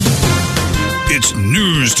It's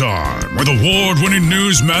news time with award-winning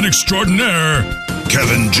newsman extraordinaire,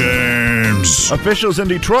 Kevin James. Officials in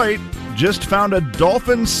Detroit just found a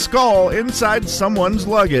dolphin skull inside someone's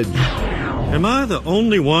luggage. Am I the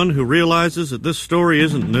only one who realizes that this story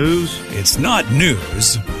isn't news? It's not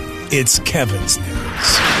news. It's Kevin's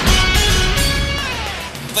news.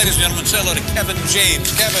 Ladies and gentlemen, say hello to Kevin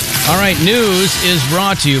James. Kevin. All right, news is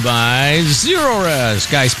brought to you by Zero Res.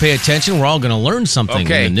 Guys, pay attention. We're all going to learn something in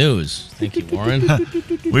the news. Thank you, Warren.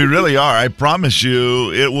 We really are. I promise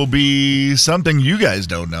you it will be something you guys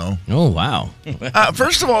don't know. Oh, wow.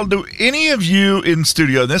 First of all, do any of you in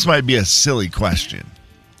studio, this might be a silly question,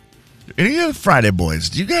 any of the Friday boys,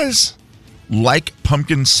 do you guys like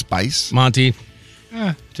pumpkin spice? Monty.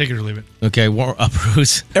 Take it or leave it. Okay,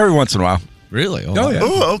 Bruce. Every once in a while. Really? Oh, yeah.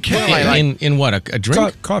 Oh, okay. In what? A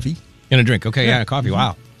drink? Coffee. In a drink. Okay, yeah, coffee.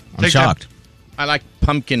 Wow. I'm shocked. I like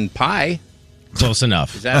pumpkin pie. Close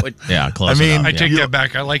enough. Is that what? Yeah, close enough. I take that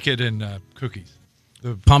back. I like it in cookies.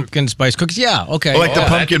 The pumpkin spice cookies? Yeah, okay. Like the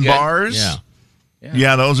pumpkin bars? Yeah.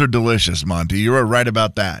 Yeah, those are delicious, Monty. You were right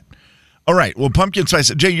about that. All right, well, pumpkin spice.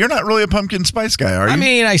 Jay, you're not really a pumpkin spice guy, are you? I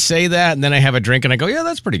mean, I say that, and then I have a drink, and I go, yeah,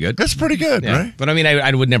 that's pretty good. That's pretty good, Yeah. right? But I mean,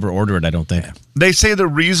 I would never order it, I don't think. They say the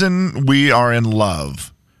reason we are in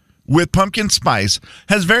love with pumpkin spice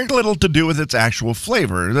has very little to do with its actual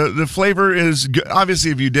flavor. The flavor is good.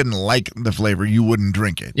 Obviously, if you didn't like the flavor, you wouldn't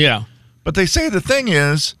drink it. Yeah. But they say the thing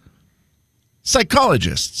is,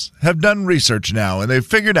 psychologists have done research now, and they've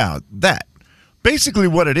figured out that basically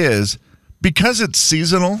what it is, because it's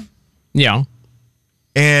seasonal, Yeah.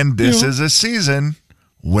 and this is a season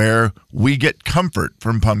where we get comfort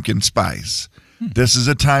from pumpkin spice. This is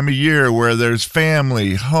a time of year where there's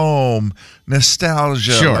family, home,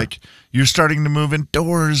 nostalgia. Sure. Like you're starting to move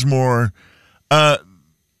indoors more.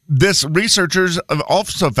 Researchers have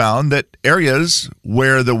also found that areas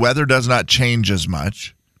where the weather does not change as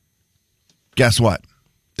much, guess what?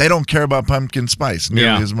 They don't care about pumpkin spice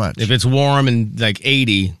nearly as much. If it's warm and like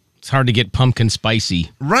 80, it's hard to get pumpkin spicy.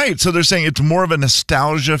 Right. So they're saying it's more of a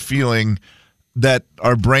nostalgia feeling that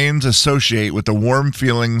our brains associate with the warm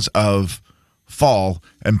feelings of fall,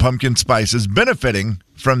 and pumpkin spice is benefiting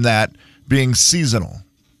from that being seasonal.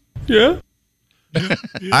 Yeah.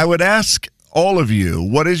 I would ask all of you,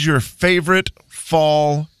 what is your favorite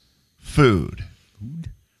fall food?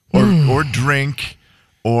 Or drink,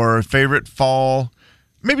 or favorite fall?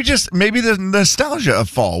 Maybe the nostalgia of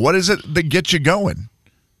fall. What is it that gets you going?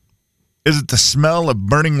 Is it the smell of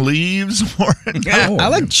burning leaves? I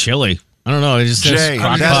like chili. I don't know. It just says Jay,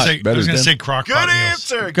 crock that's- pot. I was going to say crock pot Good meals.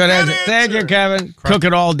 answer. Good answer. Thank you, Kevin. Cook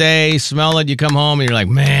it all day, smell it, you come home, and you're like,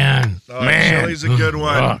 man. Chili's a good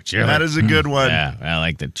one. Oh, chili. That is a good one. Yeah, I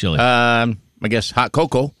like the chili. I guess hot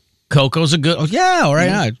cocoa Cocoa's a good. Oh, yeah, all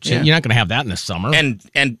right. Yeah. You're not going to have that in the summer. and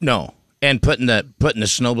putting the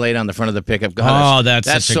snowblade on the front of the pickup. Oh, that's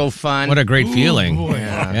such so fun. What a great feeling. boy.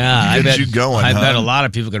 Yeah, I Gets bet you going, I huh? bet a lot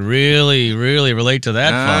of people could really, really relate to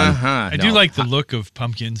that fun. I do like the look of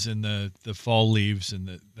pumpkins and the fall leaves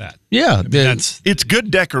and that. Yeah, I mean, that's It's good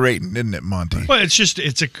decorating, isn't it, Monty? well.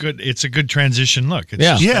 It's a good transition look. It's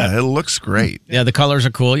Yeah. just Yeah, it looks great. yeah, the colors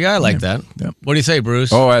are cool. Yeah, I like that. Yep. What do you say,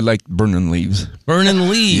 Bruce? Oh, I like Burnin Leaves. Burning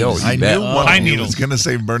leaves. Yo, I bet. knew one Pine of you needles. was going to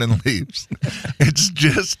say burning leaves. It's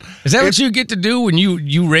just... Is that what you get to do when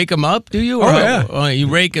you rake them up? Do you? Oh, yeah. Oh, you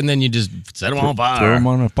rake and then you just set them on Throw fire. them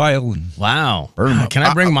on a pile. And, Wow. Burn 'em up. Can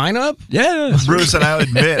I bring mine up? yeah. Bruce, and I'll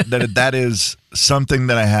admit that is something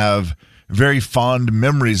that I have very fond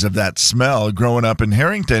memories of, that smell. Growing up in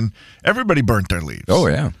Harrington, everybody burnt their leaves. Oh,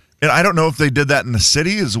 yeah. And I don't know if they did that in the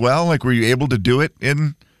city as well. Like, were you able to do it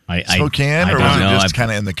in Spokane? I or don't was know. it just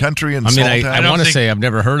kind of in the country and I mean, small town? I want to think- say I've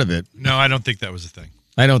never heard of it. no. I don't think that was a thing.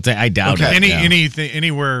 I doubt it. Anything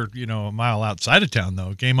anywhere a mile outside of town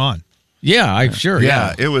though. Game on. Yeah, I'm sure.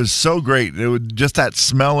 Yeah, it was so great. It was just that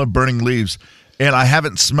smell of burning leaves. And I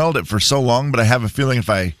haven't smelled it for so long, but I have a feeling if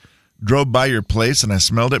I drove by your place and I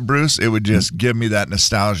smelled it, Bruce, it would just give me that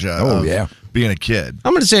nostalgia of being a kid.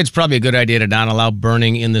 I'm going to say it's probably a good idea to not allow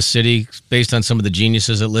burning in the city based on some of the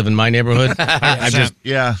geniuses that live in my neighborhood. I'm just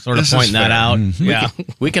sort of this is pointing that fair. out. Yeah.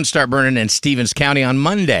 We can start burning in Stevens County on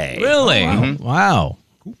Monday. Really? Wow.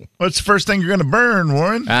 What's the first thing you're going to burn,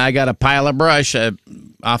 Warren? I got a pile of brush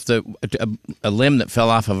off a limb that fell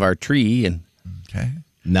off of our tree, and Okay.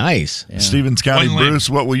 Nice. Stevens County, One limb. Bruce,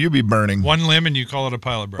 what will you be burning? One limb and you call it a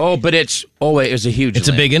pile of brush. it was a huge. It's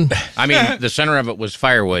a limb. big one? I mean, the center of it was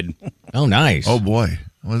firewood. Oh, nice. Oh, boy.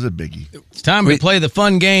 Was it biggie? It's time to play the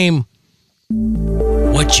fun game.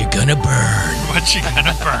 What you gonna burn? What you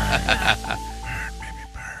gonna burn?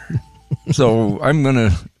 So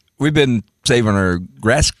we've been saving our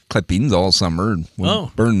grass clippings all summer.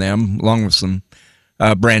 We'll burn them along with some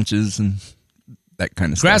branches and that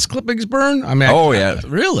kind of Grass stuff. clippings burn? I mean,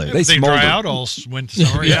 really? They dry out all winter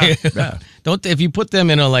summer. Yeah. Don't if you put them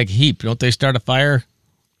in a heap, don't they start a fire?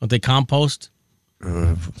 Don't they compost?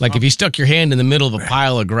 If you stuck your hand in the middle of a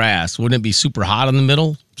pile of grass, wouldn't it be super hot in the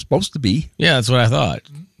middle? Supposed to be. Yeah, that's what I thought.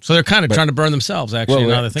 So they're kind of trying to burn themselves, actually.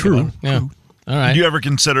 Now that I think about it. Yeah. All right. Do you ever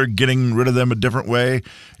consider getting rid of them a different way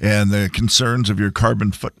and the concerns of your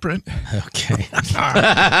carbon footprint? Okay.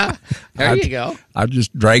 There you go. I'll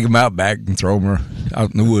just drag them out back and throw them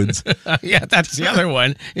out in the woods. Yeah, that's the other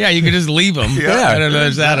one. Yeah, you could just leave them. Yeah. I don't know.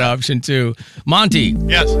 There's that option, too. Monty.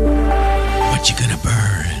 Yes. What you gonna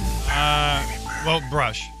burn? Well,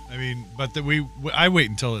 brush. I mean, but I wait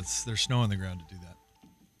until there's snow on the ground to do that.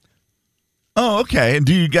 Oh, okay. And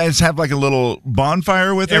do you guys have a little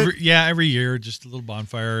bonfire with it? Yeah, every year, just a little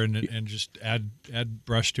bonfire and just add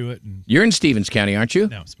brush to it. And You're in Stevens County, aren't you?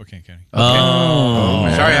 no, Spokane County.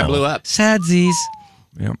 Oh, Sorry, I blew up. sadsies.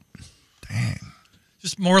 Yep. Dang.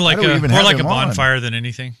 Just more like do we a even have a him on? bonfire than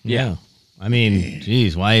anything. Yeah. I mean,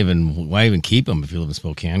 geez, why even keep them if you live in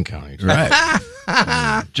Spokane County? Right.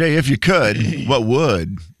 Jay, if you could, what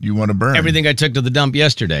would you want to burn? Everything I took to the dump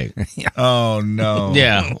yesterday. Oh, no.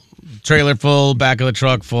 Yeah. Trailer full, back of the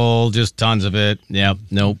truck full, just tons of it. Yeah.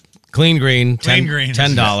 Nope. Clean green. Clean green.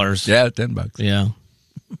 $10. Yeah, $10. Yeah.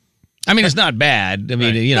 I mean, it's not bad. I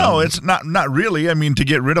mean, you know. No, it's not really. I mean, to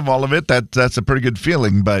get rid of all of it, that's a pretty good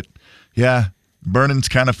feeling. But, yeah, burning's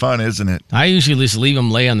kind of fun, isn't it? I usually just leave them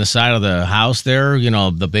lay on the side of the house there,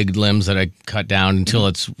 the big limbs that I cut down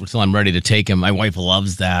until I'm ready to take them. My wife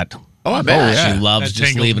loves that. Oh, I bet. She loves That just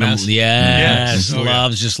tangled leaving them. mess. Yes, Oh, yeah.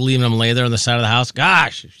 loves just leaving them lay there on the side of the house.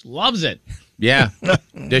 Gosh, she loves it. Yeah.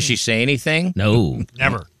 Does she say anything? No,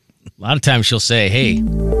 Never. a lot of times she'll say, "Hey,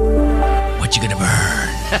 what you gonna burn?"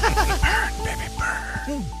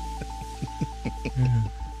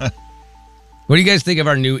 What do you guys think of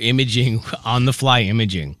our new imaging, on-the-fly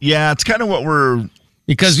imaging? Yeah, it's kind of what we're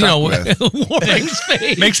Because stuck with. Warren's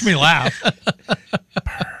face Makes me laugh.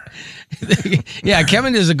 Yeah,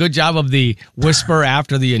 Kevin does a good job of the whisper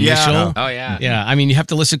after the initial. Yeah. Oh, yeah. Yeah, I mean, you have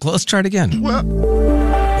to listen close. Try it again. Well,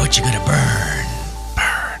 What you gonna burn?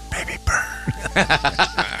 baby, burn.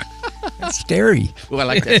 That's scary. Oh, I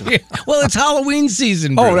like that. Well, it's Halloween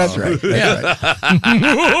season. Oh, Bruce. that's right. Yeah.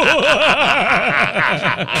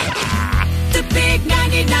 The big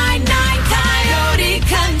 99.9 Coyote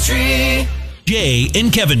Country. Jay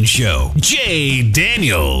and Kevin Show. Jay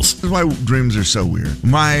Daniels. This is why dreams are so weird.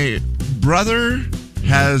 My brother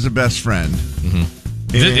has a best friend.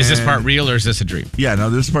 Is this part real or is this a dream? Yeah, no,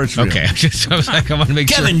 this part's real. Okay, I was like, I want to make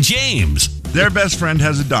Kevin James. Their best friend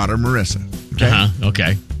has a daughter, Marissa. Okay. sure.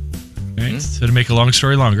 Okay. Right? So to make a long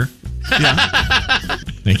story longer.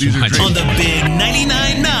 Thank you. These are much. dreams. On the big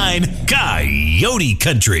 99.9 Coyote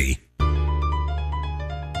Country.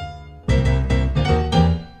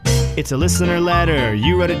 It's a listener letter.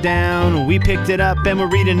 You wrote it down. We picked it up and we're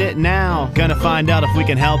reading it now. Gonna find out if we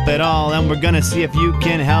can help at all. And we're gonna see if you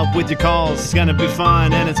can help with your calls. It's gonna be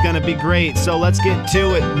fun and it's gonna be great. So let's get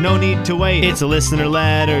to it. No need to wait. It's a listener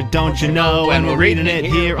letter, don't you know? And we're reading it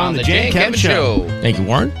here on the Jay and Kevin Show. Thank you,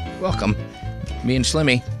 Warren. Welcome. Me and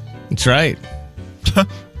Slimmy. That's right.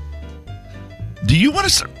 Do you want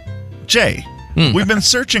to... Jay, we've been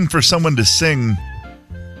searching for someone to sing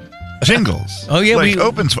jingles. Oh, yeah, Like we-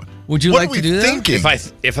 open... Would you what like are to we do that? thinking?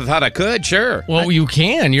 If I thought I could, sure. Well, you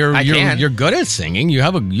can. You're good at singing. You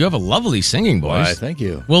have a lovely singing voice. Why, thank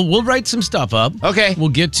you. Well, we'll write some stuff up. Okay. We'll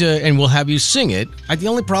get to and we'll have you sing it. The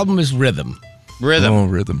only problem is rhythm. Rhythm. Oh,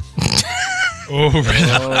 rhythm. Oh, rhythm.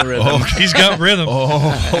 Oh, rhythm. He's got rhythm.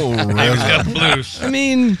 Oh, He's got the blues. I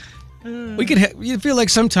mean, we could. You feel like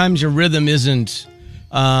sometimes your rhythm isn't.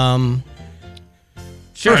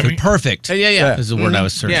 Sure. Perfect. Yeah. Is the word I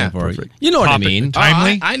was searching Yeah, for. perfect. You know what I Topic. mean.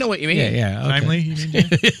 Timely? I know what you mean. Yeah. Okay. Timely, you mean?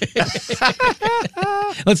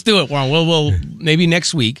 Let's do it, Warren. We'll maybe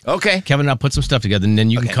next week. Okay. Kevin and I'll put some stuff together, and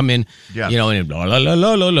then you can come in. Yeah. And la la la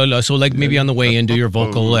la la la. So like maybe on the way in, do your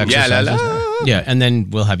vocal Yeah, exercises. la, la. Yeah, and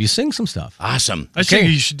then we'll have you sing some stuff. Awesome. I think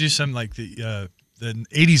you should do some like the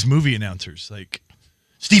 80s movie announcers, like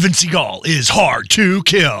Steven Seagal is hard to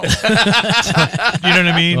kill. You know what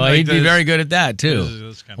I mean? Well, Like he'd be those- very good at that too.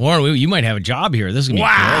 those kind of- Warren, you might have a job here. This is gonna be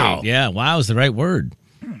Wow. great. Yeah, wow is the right word.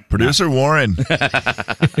 Producer Warren.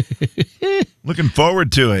 Looking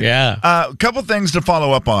forward to it. Yeah. A couple things to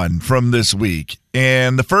follow up on from this week.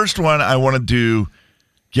 And the first one I wanted to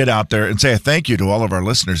get out there and say a thank you to all of our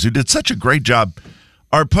listeners who did such a great job.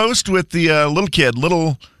 Our post with the little kid,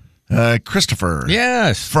 Christopher.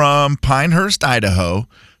 Yes. From Pinehurst, Idaho,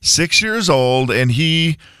 6 years old, and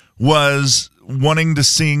he was wanting to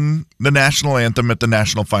sing the national anthem at the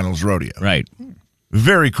National Finals Rodeo. Right.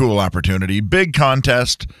 Very cool opportunity. Big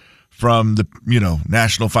contest from the,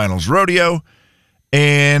 National Finals Rodeo.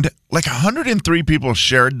 And like 103 people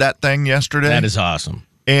shared that thing yesterday. That is awesome.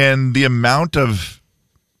 And the amount of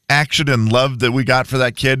action and love that we got for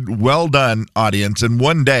that kid, well done, audience. And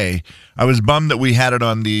one day, I was bummed that we had it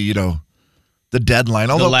on the, the deadline.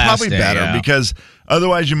 Although probably better because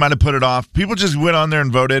otherwise you might have put it off. People just went on there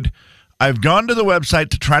and voted. I've gone to the website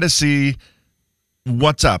to try to see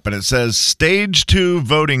what's up, and it says stage 2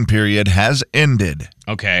 voting period has ended.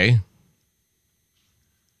 Okay.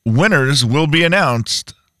 Winners will be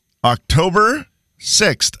announced October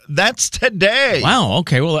 6th. That's today. Wow.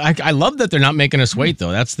 Okay. Well, I love that they're not making us wait,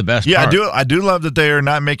 though. That's the best part. I do love that they are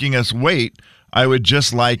not making us wait. I would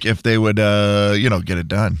just like if they would, get it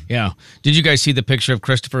done. Yeah. Did you guys see the picture of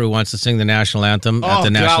Christopher who wants to sing the national anthem at the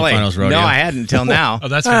National Finals Rodeo? No, I hadn't until now. Oh,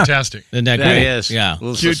 that's fantastic. Isn't that That great? is. Yeah.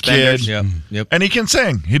 Cute kid. Yep. And he can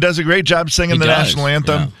sing. He does a great job singing the national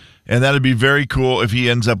anthem. Yeah. And that'd be very cool if he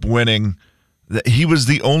ends up winning. He was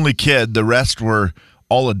the only kid. The rest were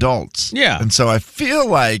all adults. Yeah. And so I feel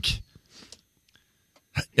like,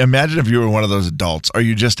 imagine if you were one of those adults. Are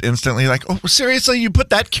you just instantly like, oh, seriously? You put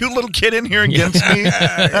that cute little kid in here against me?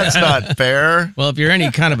 That's not fair. Well, if you're any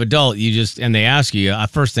kind of adult, and they ask you,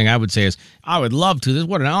 first thing I would say is, I would love to.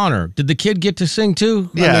 What an honor. Did the kid get to sing too?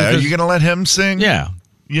 Yeah. Are you going to let him sing? Yeah.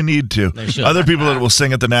 You need to. Other people that will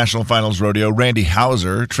sing at the National Finals Rodeo, Randy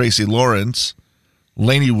Houser, Tracy Lawrence,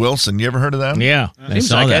 Lainey Wilson. You ever heard of them? Yeah. I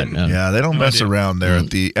saw that. Yeah, they don't mess around there at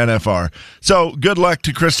the NFR. So good luck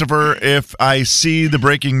to Christopher. If I see the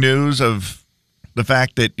breaking news of the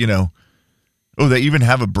fact that, they even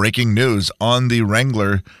have a breaking news on the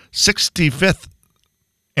Wrangler 65th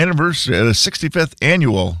anniversary, 65th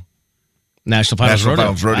annual National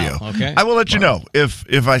Finals Rodeo. Wow. Okay. I will let you know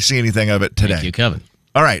if I see anything of it today. Thank you, Kevin.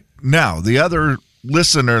 All right. Now, the other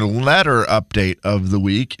listener letter update of the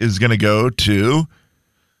week is going to go to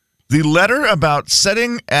the letter about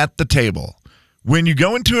sitting at the table. When you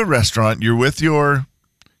go into a restaurant, you're with your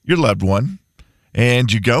loved one,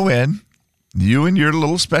 and you go in, you and your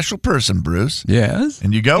little special person, Bruce. Yes.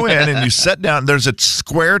 And you go in and you sit down. There's a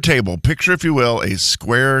square table. Picture, if you will, a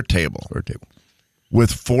square table. Square table.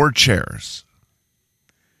 With 4 chairs.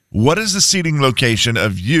 What is the seating location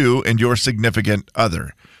of you and your significant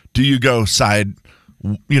other? Do you go side,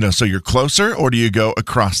 so you're closer, or do you go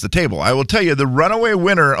across the table? I will tell you, the runaway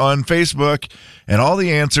winner on Facebook and all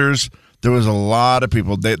the answers, there was a lot of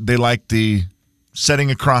people. They liked the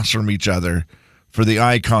sitting across from each other for the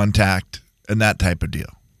eye contact and that type of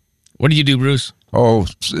deal. What do you do, Bruce? Oh,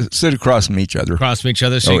 sit across from each other. Across from each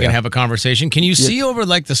other so you can have a conversation. Can you see over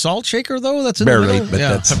like the salt shaker, though? That's in barely, the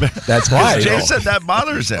middle? but that's why. Jay said that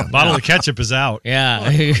bothers him. Bottle of ketchup is out.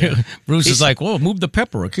 Yeah. Bruce is like, whoa, move the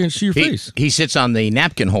pepper. I can't see your face. He sits on the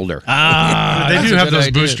napkin holder. They do have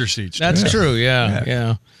those booster seats. That's true.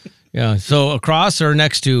 Yeah. So across or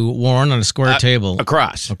next to Warren on a square table?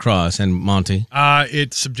 Across. And Monty?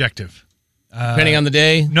 It's subjective. Depending on the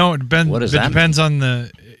day? No, it depends. What does It that depends on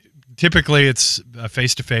the. Typically, it's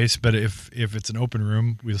face to face, but if it's an open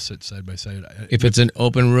room, we'll sit side by side. If it's an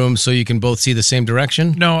open room, so you can both see the same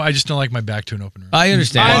direction? No, I just don't like my back to an open room. I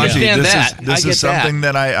understand. I understand this that. This is something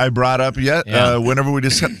that I brought up whenever we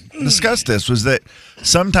discussed this, was that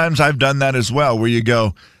sometimes I've done that as well, where you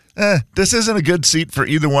go, this isn't a good seat for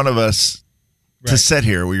either one of us to sit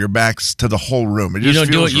here with your backs to the whole room. It just you don't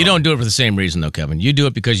do it. feels You wrong. don't do it for the same reason, though, Kevin. You do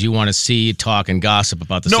it because you want to see, talk, and gossip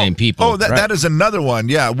about the same people. Oh, that is another one.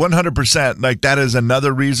 Yeah, 100%. Like, that is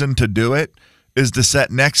another reason to do it, is to sit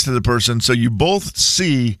next to the person so you both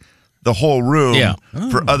see the whole room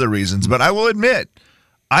for other reasons. But I will admit,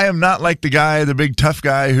 I am not like the guy, the big tough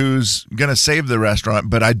guy who's going to save the restaurant,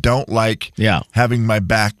 but I don't like having my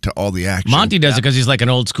back to all the action. Monty does it because he's like an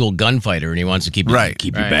old school gunfighter and he wants to keep your back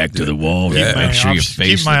to the wall. Make sure your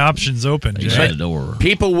face. Keep my options open. The door.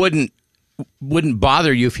 People wouldn't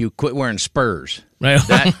bother you if you quit wearing spurs. Right.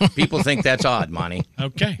 People think that's odd, Monty.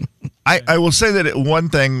 Okay. I will say that one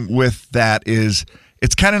thing with that is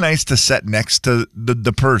it's kind of nice to sit next to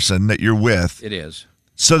the person that you're with. It is.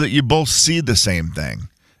 So that you both see the same thing.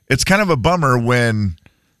 It's kind of a bummer when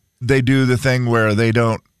they do the thing where they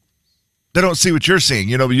don't see what you're seeing.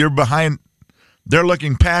 You're behind, they're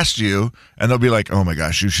looking past you, and they'll be like, oh my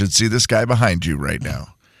gosh, you should see this guy behind you right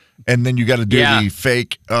now. And then you got to do the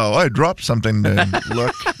fake, I dropped something to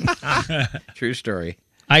look. True story.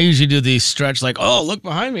 I usually do the stretch like, oh, look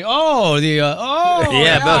behind me. Oh,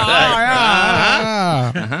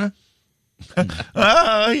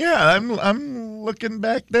 I'm looking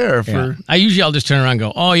back there for. I'll just turn around and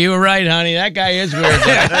go, "Oh, you were right, honey. That guy is weird."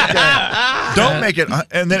 Don't make it.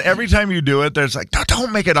 And then every time you do it, there's like,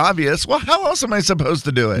 don't make it obvious. Well, how else am I supposed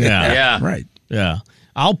to do it? Yeah. Right. Yeah.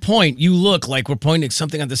 I'll point. You look like we're pointing at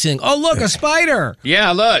something on the ceiling. Oh, look, a spider.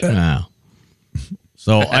 Yeah, look. Yeah.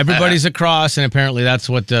 So everybody's across, and apparently that's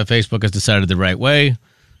what Facebook has decided the right way.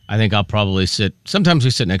 I think I'll probably sit. Sometimes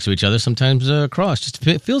we sit next to each other, sometimes across. Just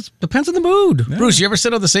depends on the mood. Yeah. Bruce, you ever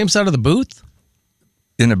sit on the same side of the booth?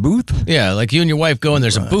 In a booth? Yeah, like you and your wife go and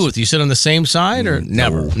there's a booth. You sit on the same side or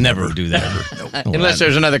never do that? Unless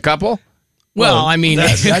there's another couple. Well, I mean,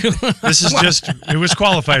 this is just, it was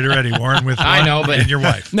qualified already, Warren, with I know, but and your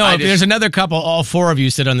wife. No, if there's another couple, all four of you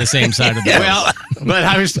sit on the same side of the booth. Well, but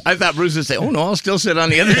I thought Bruce would say, "Oh no, I'll still sit on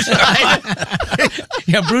the other side."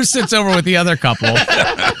 Yeah, Bruce sits over with the other couple,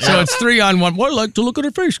 so it's 3-on-1. Well, I like to look at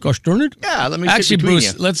her face. Gosh darn it! Yeah, let me actually, sit between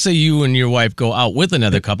Bruce. you. Let's say you and your wife go out with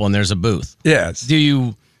another couple, and there's a booth. Yes. Do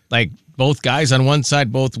you like both guys on one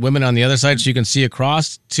side, both women on the other side, so you can see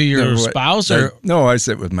across to your spouse? Or no, I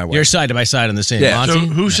sit with my wife. You're side by side on the same. Yeah. So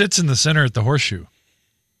who sits in the center at the horseshoe?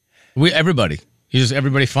 Everybody.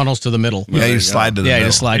 Everybody funnels to the middle. Yeah, you slide to the middle. Yeah, you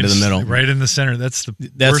just slide to the middle. Right in the center. That's the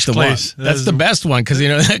worst the place. One. That's the best one because,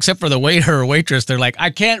 except for the waiter or waitress, they're like, I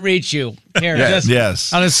can't reach you. Here,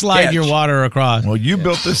 yes. I'll just slide your water across. Well, you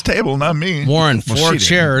built this table, not me. Warren, 4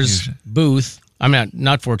 chairs, booth. I'm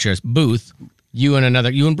not 4 chairs, booth. You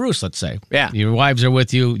and Bruce, let's say. Yeah. Your wives are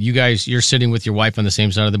with you. You guys, you're sitting with your wife on the same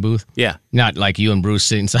side of the booth? Yeah. Not like you and Bruce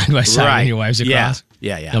sitting side by side and your wives across?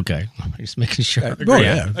 Yeah. Okay. I'm just making sure.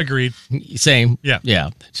 Agreed. Same. Yeah. Yeah.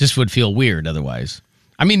 It just would feel weird otherwise.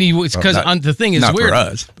 I mean, it's because the thing is not weird. Not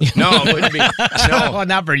for us. No, it wouldn't be. No. Well,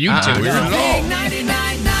 not for you two. Big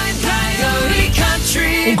 99.9 Coyote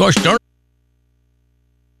Country. Oh, gosh darn.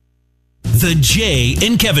 The Jay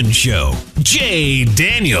and Kevin Show. Jay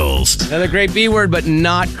Daniels. Another great B word, but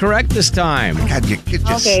not correct this time. God, you could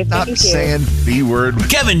just stop saying B word.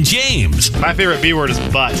 Kevin James. My favorite B word is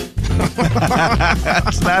butt.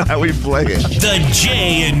 That's not how we play it. The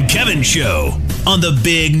Jay and Kevin Show on the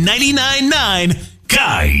Big 99.9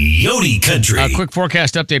 Coyote Country. A quick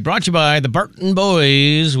forecast update brought to you by the Burnin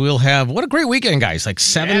Boys. We'll have, what a great weekend, guys. Like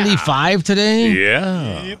 75 today.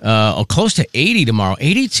 Yeah. Close to 80 tomorrow.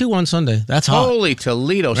 82 on Sunday. That's hot. Holy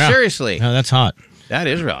Toledo. Yeah. Seriously. Yeah, that's hot. That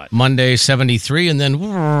is hot. Monday, 73, and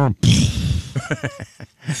then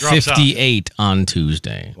 58 on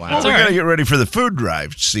Tuesday. Wow. Well, we got to get ready for the food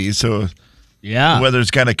drive, see? So Yeah. the weather's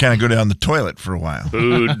got to kind of go down the toilet for a while.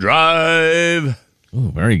 Food drive.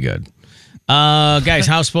 Ooh, very good. Guys,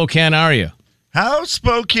 how Spokane are you? How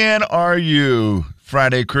Spokane are you,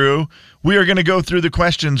 Friday crew? We are going to go through the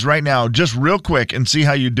questions right now, just real quick, and see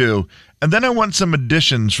how you do. And then I want some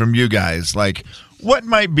additions from you guys. Like, what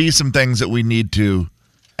might be some things that we need to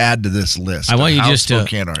add to this list? I want you how just to.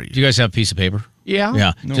 Spokane are you? Do you guys have a piece of paper? Yeah.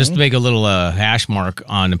 Yeah. Just make a little hash mark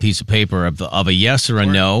on a piece of paper of a yes or a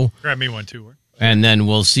no. Grab me one, too. And then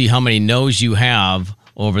we'll see how many no's you have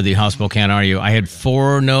over the how Spokane are you. I had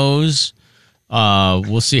 4 no's.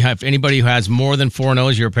 We'll see if anybody who has more than 4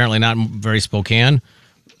 no's, you're apparently not very Spokane.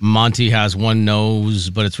 Monty has 1 nose,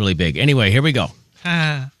 but it's really big. Anyway, here we go.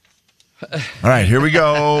 All right, here we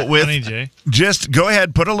go with Funny, Jay. just go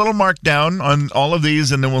ahead, put a little mark down on all of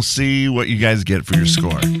these, and then we'll see what you guys get for your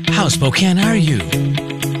score. How Spokane are you?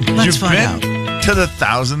 Let's You've find out. been to the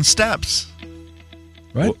 1,000 steps.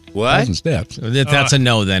 Right? What? 1,000 steps. That's a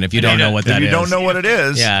no then, if you don't know what that If is. you don't know what it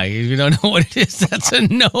is, Yeah, if you don't know what it is, that's a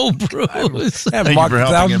no, Bruce. I haven't you walked for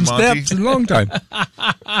helping 1,000 him, Monty. steps in a long time.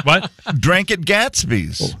 What? drank at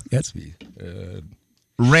Gatsby's, Oh, Gatsby.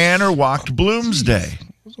 ran or walked Bloomsday.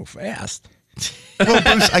 So fast. Well,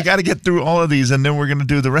 Bruce, I got to get through all of these, and then we're going to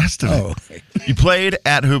do the rest of it. Oh, okay. You played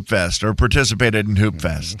at Hoop Fest or participated in Hoop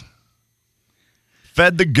Fest.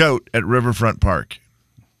 Fed the goat at Riverfront Park.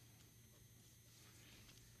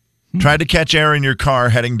 Tried to catch air in your car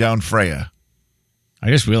heading down Freya. I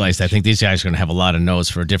just realized I think these guys are going to have a lot of no's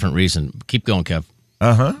for a different reason. Keep going, Kev.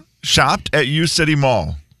 Shopped at U City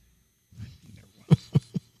Mall.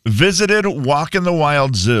 Visited Walk in the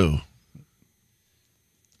Wild Zoo.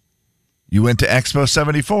 You went to Expo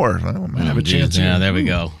 74. Well, might have a chance. Yeah, here. there we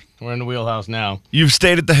go. We're in the wheelhouse now. You've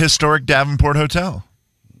stayed at the historic Davenport Hotel.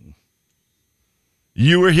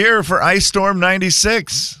 You were here for Ice Storm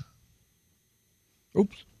 96.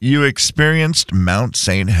 Oops. You experienced Mount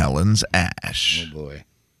St. Helens ash. Oh, boy.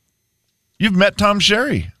 You've met Tom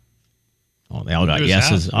Sherry. Oh, they all got Who's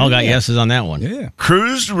yeses. that? All got yeses on that one. Yeah.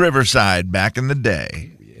 Cruised Riverside back in the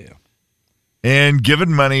day. Yeah. And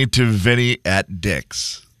given money to Vinny at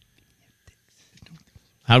Dick's.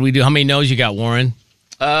 How do we do? How many no's you got, Warren?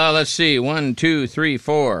 Let's see. 1, 2, 3,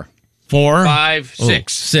 4. 4, 5,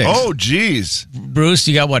 6. 6. Oh, geez. Bruce,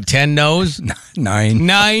 you got what, 10 no's? 9.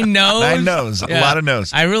 9 no's? 9 no's. A lot of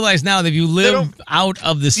no's. I realize now that if you live out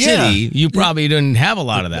of the city, you probably didn't have a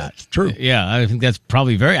lot of that. That's true. Yeah, I think that's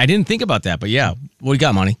probably I didn't think about that, but yeah. What do you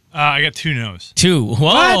got, Money? I got 2 no's. 2.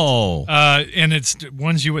 Whoa. And it's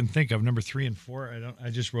ones you wouldn't think of. Number 3 and 4.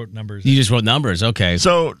 I just wrote numbers. You just wrote numbers. Okay.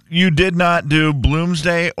 So you did not do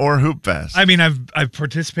Bloomsday or Hoop Fest? I mean, I've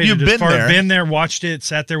participated. You've been there. Been there, watched it,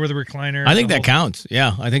 sat there with a recliner. I think that counts.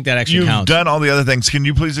 Yeah, I think that actually You've counts. done all the other things. Can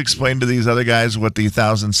you please explain to these other guys what the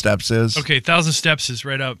 1,000 Steps is? Okay, 1,000 Steps is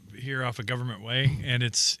right up here off of Government Way, and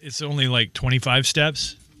it's only like 25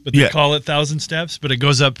 steps, but they call it 1,000 Steps, but it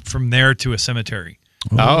goes up from there to a cemetery.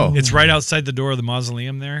 Oh. It's right outside the door of the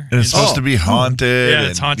mausoleum there. And it's supposed to be haunted. Yeah,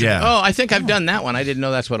 it's haunted. Yeah. Oh, I think I've done that one. I didn't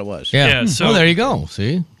know that's what it was. Yeah. so well, there you go.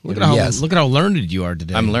 See? Look at how learned you are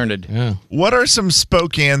today. I'm learned. Yeah. What are some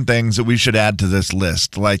Spokane things that we should add to this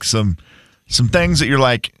list? Like some things that you're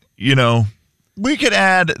like, we could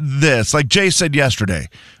add this. Like Jay said yesterday.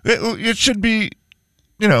 It should be,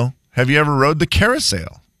 have you ever rode the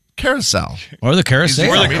carousel? Or the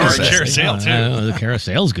carousel. Or the carousel, too. The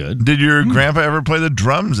carousel's good. Did your grandpa ever play the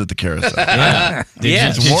drums at the carousel? Yeah.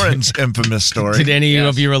 It's Warren's infamous story. Did any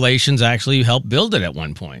of your relations actually help build it at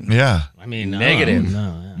one point? Yeah. I mean, Negative.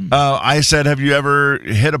 I said, have you ever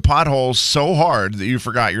hit a pothole so hard that you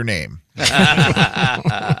forgot your name? I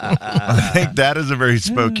think that is a very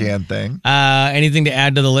Spokane thing. Anything to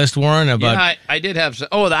add to the list, Warren? About Yeah, I did have some.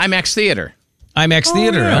 Oh, the IMAX Theater. IMAX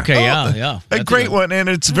Theater. Yeah. Okay, yeah. A great one, and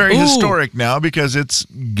it's very historic now because it's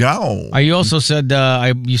gone. You also said,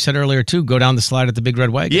 you said earlier, too, go down the slide at the Big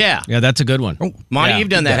Red Wagon. Yeah. Yeah, that's a good one. Oh, Monty, you've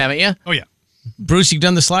done that, haven't you? Oh, yeah. Bruce, you've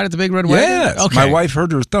done the slide at the Big Red Wagon? Yeah. Okay. My wife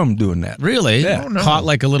hurt her thumb doing that. Really? Yeah. Oh, no. Caught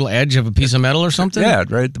like a little edge of a piece of metal or something? Yeah,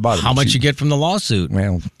 right at the bottom. How much you get from the lawsuit?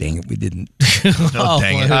 Well, dang it, we didn't.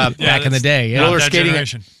 Dang it. Back in the day, yeah.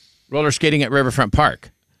 Roller skating at Riverfront Park.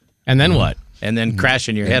 And then what? And then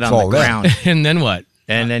crashing your head on fall the down. ground. And then what?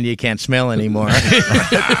 And then you can't smell anymore.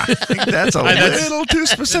 I think that's a little too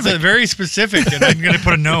specific. It's very specific, and I'm going to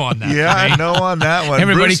put a no on that. Yeah, I know on that one.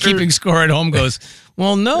 Everybody Brewster, keeping score at home goes,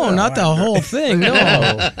 well, no, not the whole thing,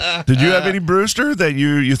 no. Did you have any Brewster that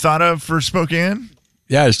you thought of for Spokane?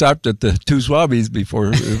 Yeah, I stopped at the Two Swabbies before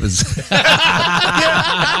it was.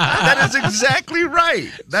 That is exactly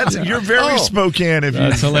right. You're very Spokane if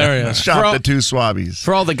That's you hilarious. shop at Two Swabbies.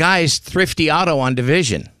 For all the guys, Thrifty Auto on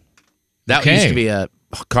Division. That used to be a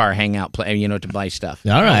car hangout play, to buy stuff.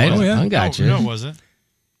 All right. Oh, yeah. I got you. No, it wasn't.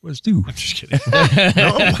 Was two. I'm just kidding.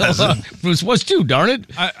 No, it wasn't. Bruce was too, darn it.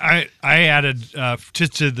 I added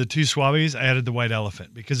to the Two Swabbies. I added the White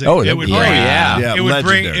Elephant because it would bring Yeah, it would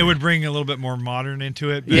bring legendary. a little bit more modern into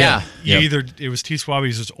it. Yeah. Either it was Two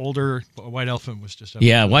Swabbies was older, but White Elephant was just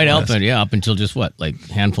White Elephant, up until just what, like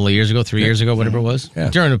a handful of years ago, 3 years ago, whatever it was? Yeah.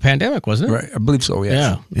 During the pandemic, wasn't it? Right, I believe so,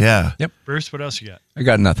 yes. Yeah. Yeah. Bruce, what else you got? I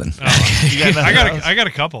got nothing. I got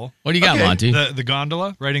a couple. What do you got, Monty? The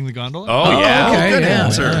gondola, riding the gondola. Oh, yeah. Okay, good yeah.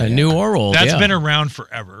 answer. Yeah, new or old. That's been around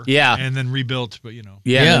forever. Yeah. And then rebuilt, but Yeah, and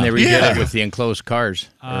then they redid Yeah. it with the enclosed cars.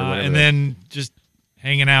 Or whatever. and then just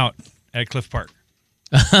hanging out at Cliff Park.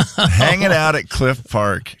 Hanging out at Cliff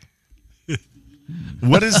Park.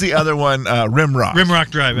 What is the other one? Rimrock.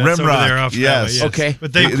 Rimrock Drive. That's over there off yes. that way, Okay.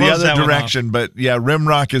 But they The closed other that one direction, but yeah,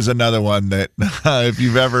 Rimrock is another one that if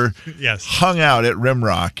you've ever Yes. hung out at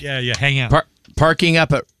Rimrock. Yeah, hang out. Parking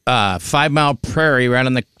up at 5 Mile Prairie, right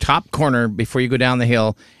on the top corner before you go down the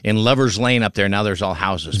hill in Lover's Lane up there. Now there's all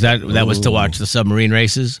houses. That was to watch the submarine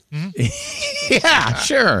races? Yeah,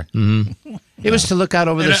 sure. Mm-hmm. It was to look out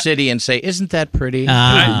over the city and say, "Isn't that pretty?" And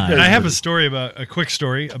I have a quick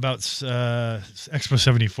story about Expo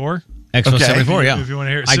 74. Expo 74, yeah. If you want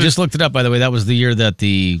to hear it. I just looked it up, by the way. That was the year that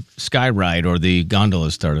the Sky Ride or the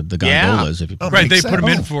gondolas started. The gondolas, if you right, they put them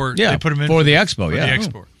in for they put them in for the expo. For the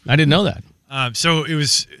expo. I didn't know that. So it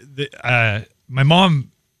was my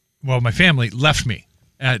mom. Well, my family left me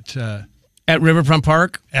at Riverfront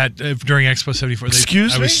Park during Expo 74.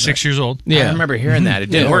 Excuse me? I was 6 years old. I remember hearing that.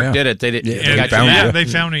 It didn't work, did it? They They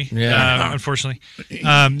found me. Unfortunately.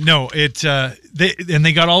 No,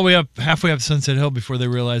 they got all the way up, halfway up Sunset Hill before they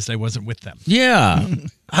realized I wasn't with them. Yeah.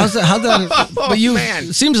 How's that? But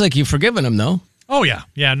it seems like you've forgiven him, though. Oh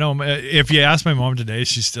yeah. No, if you ask my mom today,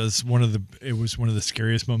 she says it was one of the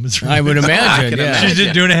scariest moments for me. I would imagine. Yeah. She's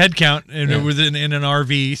just doing a head count, and it was in an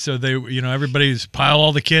RV. So they, everybody's pile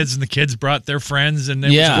all the kids, and the kids brought their friends, and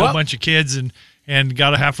there was a whole bunch of kids, and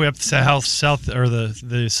got halfway up the south or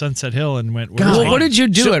the Sunset Hill, and went. What did you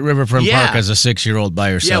do at Riverfront Park as a 6-year-old by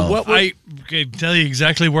yourself? Yeah, I can tell you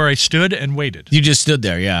exactly where I stood and waited. You just stood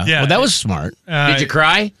there, yeah. Yeah. Well, that was smart. Did you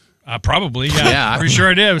cry? Probably, yeah. Yeah. Pretty sure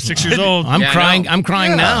I did. I was 6 years old. I'm crying. I'm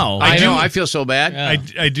crying now. I know. I feel so bad.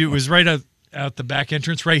 I do. It was right out the back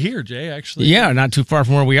entrance right here, Jay, actually. Yeah, not too far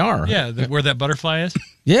from where we are. Yeah, where that butterfly is.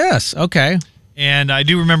 Yes. Okay. And I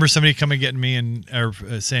do remember somebody coming getting me and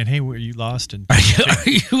saying, "Hey, were you lost?" And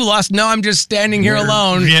you lost? No, I'm just standing here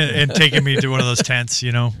alone. Yeah, and taking me to one of those tents,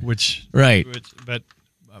 right. But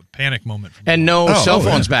a panic moment. And no cell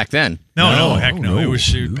phones back then. No, heck no. It was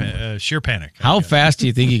sheer panic. How fast do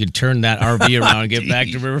you think you could turn that RV around and get back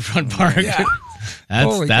to Riverfront Park? Yeah.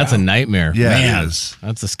 That's a nightmare. Yeah, man. it is.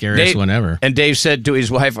 That's the scariest one ever. And Dave said to his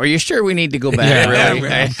wife, "Are you sure we need to go back? Yeah.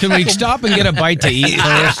 Really? Can we stop and get a bite to eat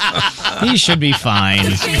first? He should be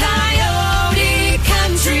fine." Coyote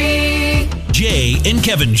Country. Jay and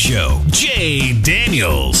Kevin Show. Jay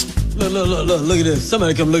Daniels. Look at this.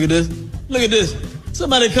 Somebody come look at this. Look at this.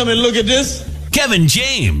 Somebody come and look at this. Kevin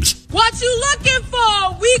James. What you looking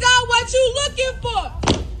for? We got what you looking for.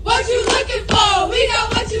 What you looking for? We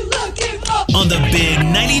got what you looking for. On the big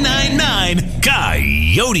 99.9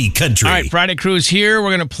 Coyote Country. All right, Friday Cruise here. We're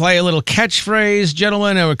going to play a little catchphrase.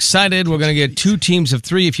 Gentlemen, I'm excited. We're going to get 2 teams of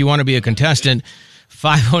 3 if you want to be a contestant.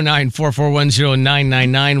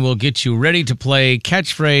 509-441-0999 will get you ready to play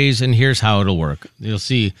catchphrase, and here's how it'll work. You'll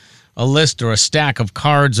see a list or a stack of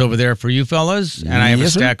cards over there for you fellas, and I have a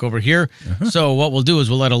stack over here. So what we'll do is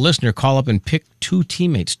we'll let a listener call up and pick 2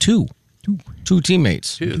 teammates. Two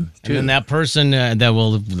teammates. Two. And then that person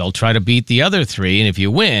they'll try to beat the other 3, and if you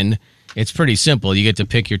win, it's pretty simple. You get to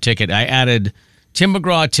pick your ticket. I added Tim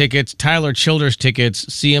McGraw tickets, Tyler Childers tickets,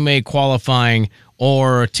 CMA qualifying,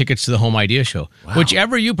 or tickets to the Home Idea Show. Wow.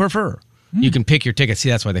 Whichever you prefer. You can pick your ticket. See,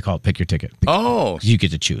 that's why they call it pick your ticket. Oh. You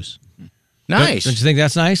get to choose. Nice. Don't you think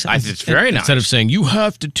that's nice? It's very nice. Instead of saying, you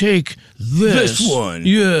have to take this one.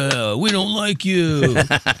 Yeah, we don't like you.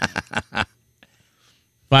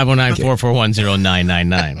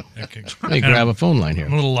 509-441-0999. Let me grab a phone line here.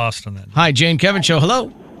 I'm a little lost on that. Hi, Jane Kevin Show.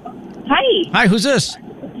 Hello. Hi. Hi, who's this?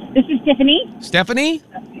 This is Tiffany. Stephanie?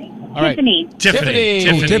 All right. Tiffany. Tiffany.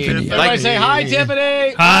 Everybody say hi,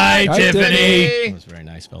 Tiffany. Hi, Tiffany. That was very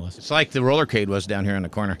nice, fellas. It's like the rollercade was down here in the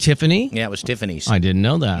corner. Tiffany? Yeah, it was Tiffany's. I didn't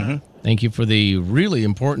know that. Thank you for the really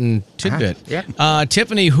important tidbit. Yeah.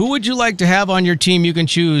 Tiffany, who would you like to have on your team? You can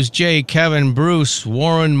choose Jay, Kevin, Bruce,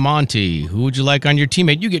 Warren, Monty. Who would you like on your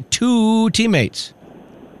teammate? You get 2 teammates.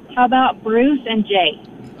 How about Bruce and Jay?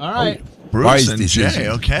 All right. Bruce and Jay,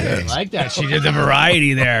 okay. I like that. She did the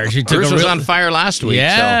variety there. She took Bruce was on fire last week.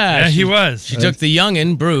 Yeah, he was. She took the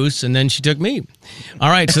youngin', Bruce, and then she took me. All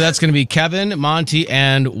right, so that's going to be Kevin, Monty,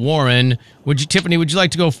 and Warren. Tiffany, would you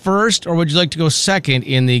like to go first, or would you like to go second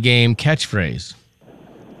in the game catchphrase?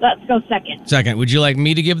 Let's go second. Second. Would you like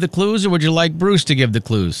me to give the clues, or would you like Bruce to give the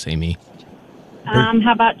clues, Amy?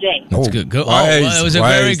 How about Jay? That's good. It was a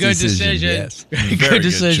very good decision. Yes. Very Good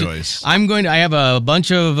decision. choice. I have a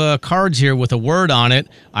bunch of cards here with a word on it.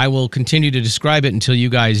 I will continue to describe it until you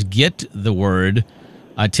guys get the word.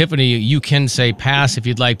 Tiffany, you can say pass if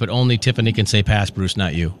you'd like, but only Tiffany can say pass, Bruce,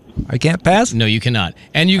 not you. I can't pass? No, you cannot.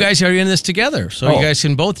 And you guys are in this together, so you guys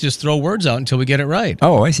can both just throw words out until we get it right.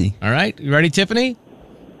 Oh, I see. All right. You ready, Tiffany?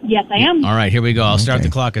 Yes, I am. All right, here we go. I'll start the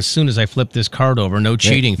clock as soon as I flip this card over. No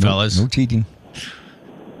cheating, fellas. No cheating.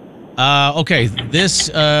 Okay, this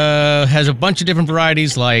has a bunch of different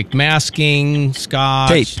varieties like masking,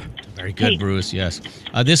 scotch. Tape. Very good, Bruce, yes.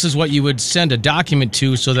 This is what you would send a document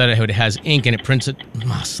to so that it has ink and it prints it.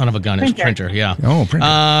 Oh, son of a gun, it's printer, yeah. Oh,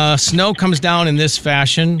 printer. Snow comes down in this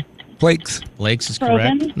fashion. Flakes. Flakes is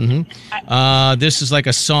correct. This is like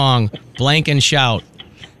a song, blank and shout.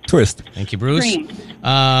 Twist. Thank you, Bruce. Green.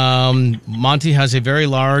 Monty has a very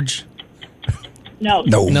large...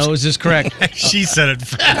 Nose is correct. She said it.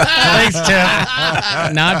 Thanks,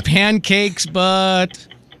 Tiff. Not pancakes, but...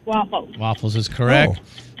 Waffles. Waffles is correct.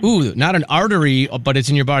 Ooh, not an artery, but it's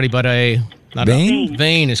in your body, but not vein? A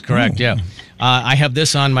vein is correct, yeah. I have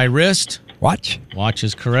this on my wrist. Watch. Watch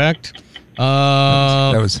is correct.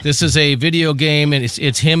 This is a video game, and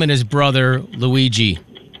it's him and his brother, Luigi.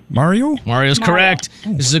 Mario's correct.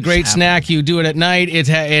 This is a great snack. You do it at night. It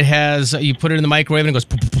has, you put it in the microwave, and it goes...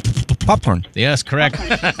 Popcorn. Yes, correct.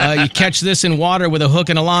 You catch this in water with a hook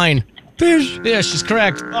and a line. Fish is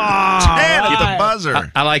correct. Oh, Damn, the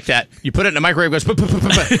buzzer. I like that. You put it in the microwave, it goes,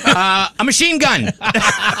 a machine gun. A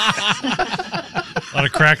lot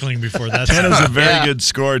of crackling before that. 10 is a very good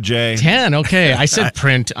score, Jay. 10, okay. I said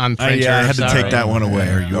print on printer. Yeah, I had to take that one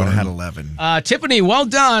away, or you would have had 11. Tiffany, well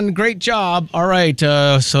done. Great job. All right,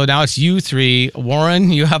 so now it's you 3.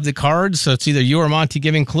 Warren, you have the cards, so it's either you or Monty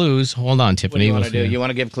giving clues. Hold on, Tiffany. What do you want to do? You want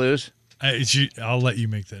to give clues? I'll let you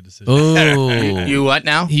make that decision. Oh, You what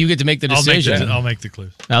now? You get to make the decision. I'll make the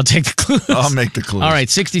clues. I'll take the clues. I'll make the clues. All right,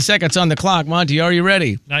 60 seconds on the clock. Monty, are you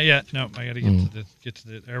ready? Not yet. No, I got to get to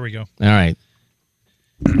the. There we go. All right.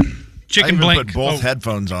 Chicken I even blank. put both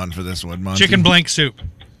headphones on for this one, Monty. Chicken blank soup.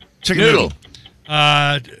 Chicken noodle.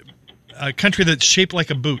 A country that's shaped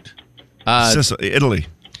like a boot. Sicily, Italy.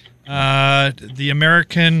 The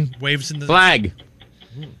American waves in the flag.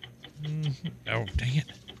 Oh, dang it.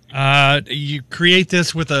 You create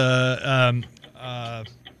this with a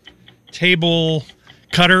table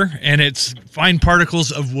cutter, and it's fine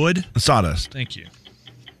particles of wood. Sawdust. Thank you.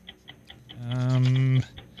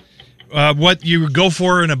 What you go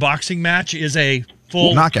for in a boxing match is a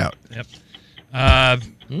full knockout. Yep.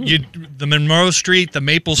 The Monroe Street, the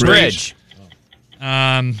Maple Street. Bridge.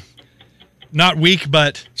 Not weak,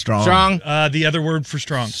 but strong. The other word for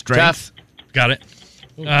strong. Strength. Tough. Got it.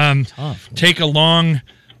 Take along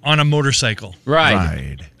on a motorcycle.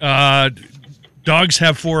 Ride. Dogs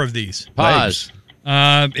have 4 of these. Pause.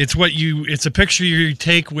 It's a picture you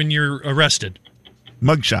take when you're arrested.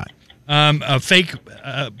 Mugshot. A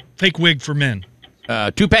fake wig for men.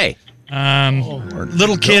 Toupee.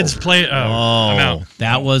 Little kids play. I'm out.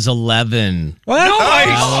 That was 11. What?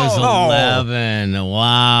 That was 11.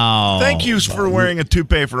 Wow. Thank you for wearing a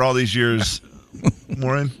toupee for all these years,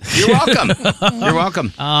 Warren. You're welcome. You're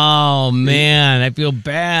welcome. Oh, man. I feel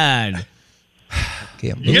bad.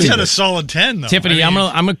 You guys had a solid 10, though. Tiffany,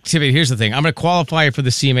 Tiffany, here's the thing. I'm going to qualify for the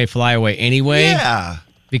CMA flyaway anyway. Yeah.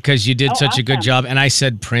 Because you did such a good job. And I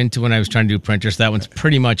said print when I was trying to do printers. That one's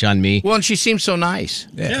pretty much on me. Well, and she seems so nice.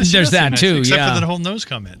 Yeah, there's that, too. Except for the whole nose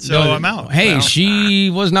comment. So I'm out. Hey, she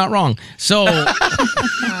was not wrong. So,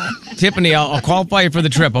 Tiffany, I'll qualify you for the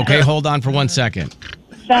trip, okay? Hold on for 1 second.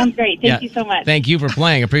 Sounds great. Thank you so much. Thank you for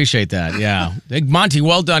playing. Appreciate that. Yeah. Monty,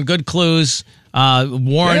 well done. Good clues.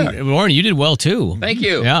 Warren, you did well, too. Thank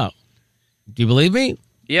you. Yeah. Do you believe me?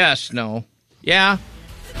 Yes. No. Yeah.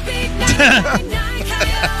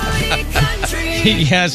 Yes.